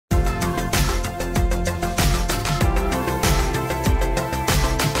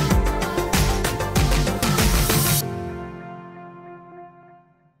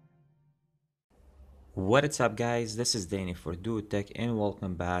What's up guys, this is Danny for Do Tech and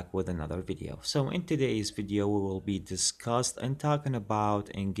welcome back with another video. So in today's video we will be discussed and talking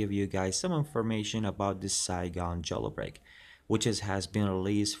about and give you guys some information about this SAIGON Jailbreak, which has been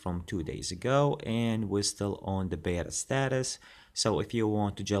released from 2 days ago and we're still on the beta status. So if you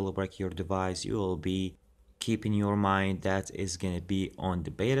want to jailbreak your device, you will be keeping your mind that is going to be on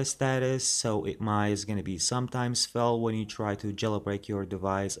the beta status. So it might is going to be sometimes fail when you try to jailbreak your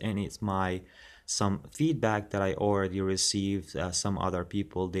device, and it's my some feedback that I already received. Some other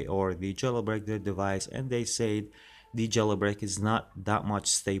people, they already jailbreak their device and they said the jailbreak is not that much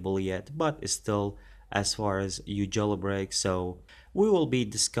stable yet, but it's still as far as you jailbreak. So we will be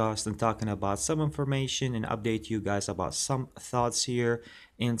discussing and talking about some information and update you guys about some thoughts here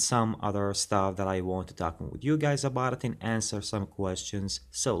and some other stuff that I want to talk with you guys about it and answer some questions.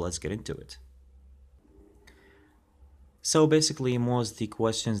 So let's get into it. So basically, most of the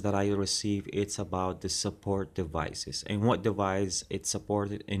questions that I receive, it's about the support devices and what device it's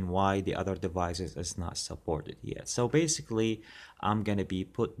supported and why the other devices is not supported yet. So basically, I'm gonna be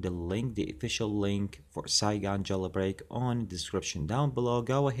put the link, the official link for SAIGON Jailbreak on the description down below.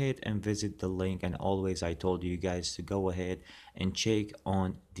 Go ahead and visit the link, and always I told you guys to go ahead and check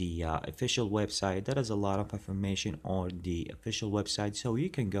on the official website. There is a lot of information on the official website, so you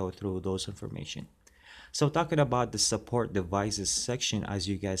can go through those information. So talking about the support devices section, as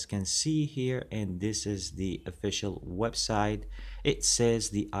you guys can see here, and this is the official website. It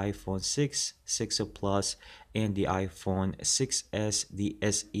says the iPhone 6, 6 Plus, and the iPhone 6s, the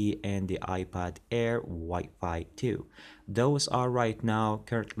SE, and the iPad Air Wi-Fi 2. Those are right now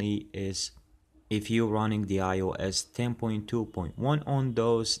currently is if you're running the iOS 10.2.1 on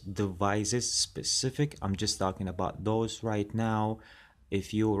those devices specific. I'm just talking about those right now.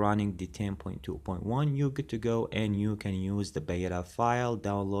 If you're running the 10.2.1, you're good to go, and you can use the beta file,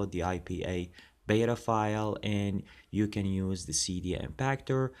 download the IPA beta file, and you can use the CD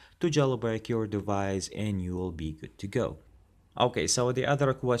impactor to jailbreak your device and you will be good to go. Okay, so the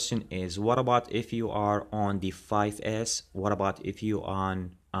other question is, what about if you are on the 5S? What about if you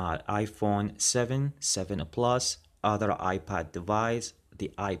on iPhone 7, 7 Plus, other iPad device,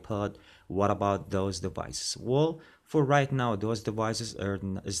 the iPod? What about those devices? Well, for right now, those devices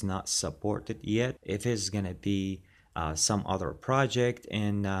is not supported yet. If it's gonna be some other project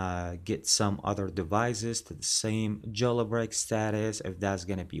and get some other devices to the same jailbreak status, if that's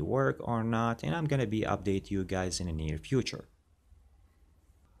gonna be work or not, and I'm gonna be update you guys in the near future.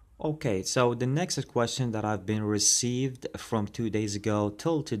 Okay, so the next question that I've been received from 2 days ago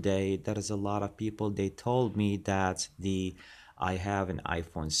till today, there is a lot of people, they told me that I have an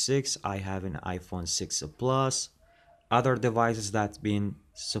iPhone 6, I have an iPhone 6 Plus, other devices that's been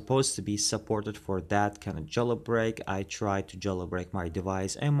supposed to be supported for that kind of jailbreak. I tried to jailbreak my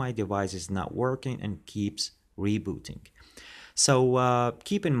device and my device is not working and keeps rebooting. So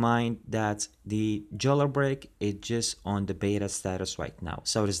keep in mind that the jailbreak is just on the beta status right now,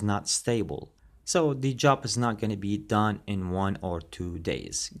 so it is not stable. So the job is not going to be done in 1 or 2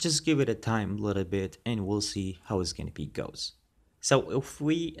 days. Just give it a time a little bit and we'll see how it's going to be goes. So if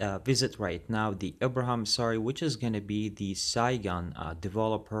we visit right now the Abraham Sorry, which is going to be the SAIGON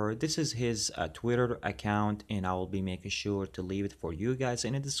developer, this is his Twitter account, and I will be making sure to leave it for you guys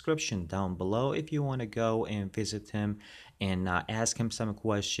in the description down below if you want to go and visit him and ask him some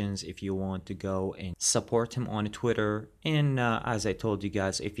questions, if you want to go and support him on Twitter. And as I told you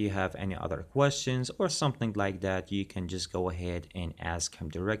guys, if you have any other questions or something like that, you can just go ahead and ask him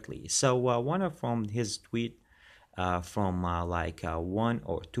directly. So one of from his tweet from 1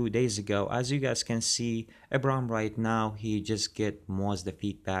 or 2 days ago, as you guys can see, Abraham right now, he just get most the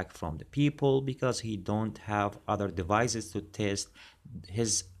feedback from the people because he don't have other devices to test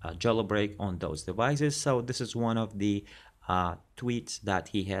his jailbreak on those devices. So this is one of the tweets that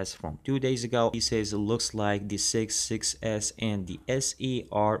he has from 2 days ago. He says it looks like the 6, 6s, and the SE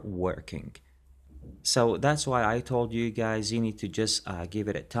are working. So that's why I told you guys you need to just give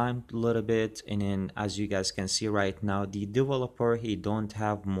it a time a little bit. And then as you guys can see right now, the developer, he don't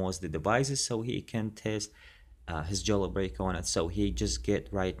have most of the devices so he can test his jailbreak on it. So he just get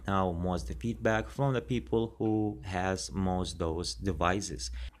right now most the feedback from the people who has most those devices.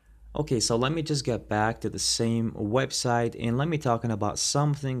 Okay, so let me just get back to the same website and let me talking about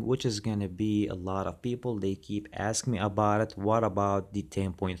something which is gonna be a lot of people, they keep asking me about it. What about the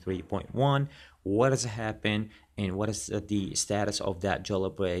 10.3.1? What has happened and what is the status of that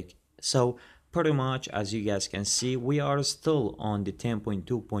jailbreak? So pretty much, as you guys can see, we are still on the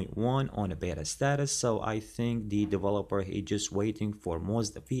 10.2.1 on a beta status. So I think the developer is just waiting for most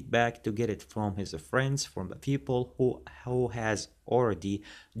of the feedback to get it from his friends, from the people who has already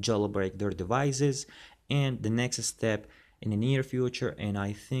jailbreak their devices, and the next step in the near future, and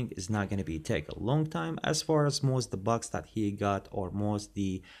I think it's not going to be take a long time, as far as most the bugs that he got, or most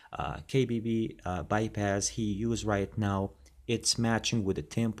the KBB bypass he used right now, it's matching with the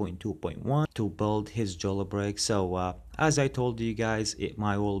 10.2.1 to build his jailbreak. So as I told you guys, it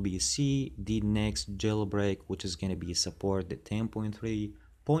might well be see the next jailbreak, which is going to be support the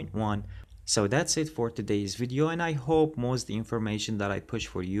 10.3.1. So that's it for today's video, and I hope most the information that I push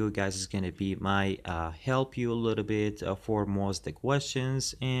for you guys is going to be my help you a little bit for most the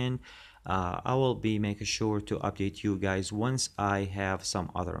questions, and I will be making sure to update you guys once I have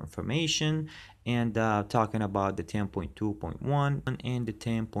some other information, and talking about the 10.2.1 and the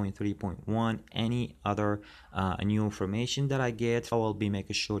 10.3.1, any other new information that I get, I will be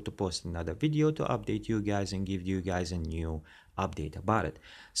making sure to post another video to update you guys and give you guys a new update about it.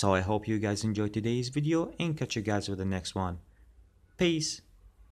 So I hope you guys enjoyed today's video, and catch you guys with the next one. Peace.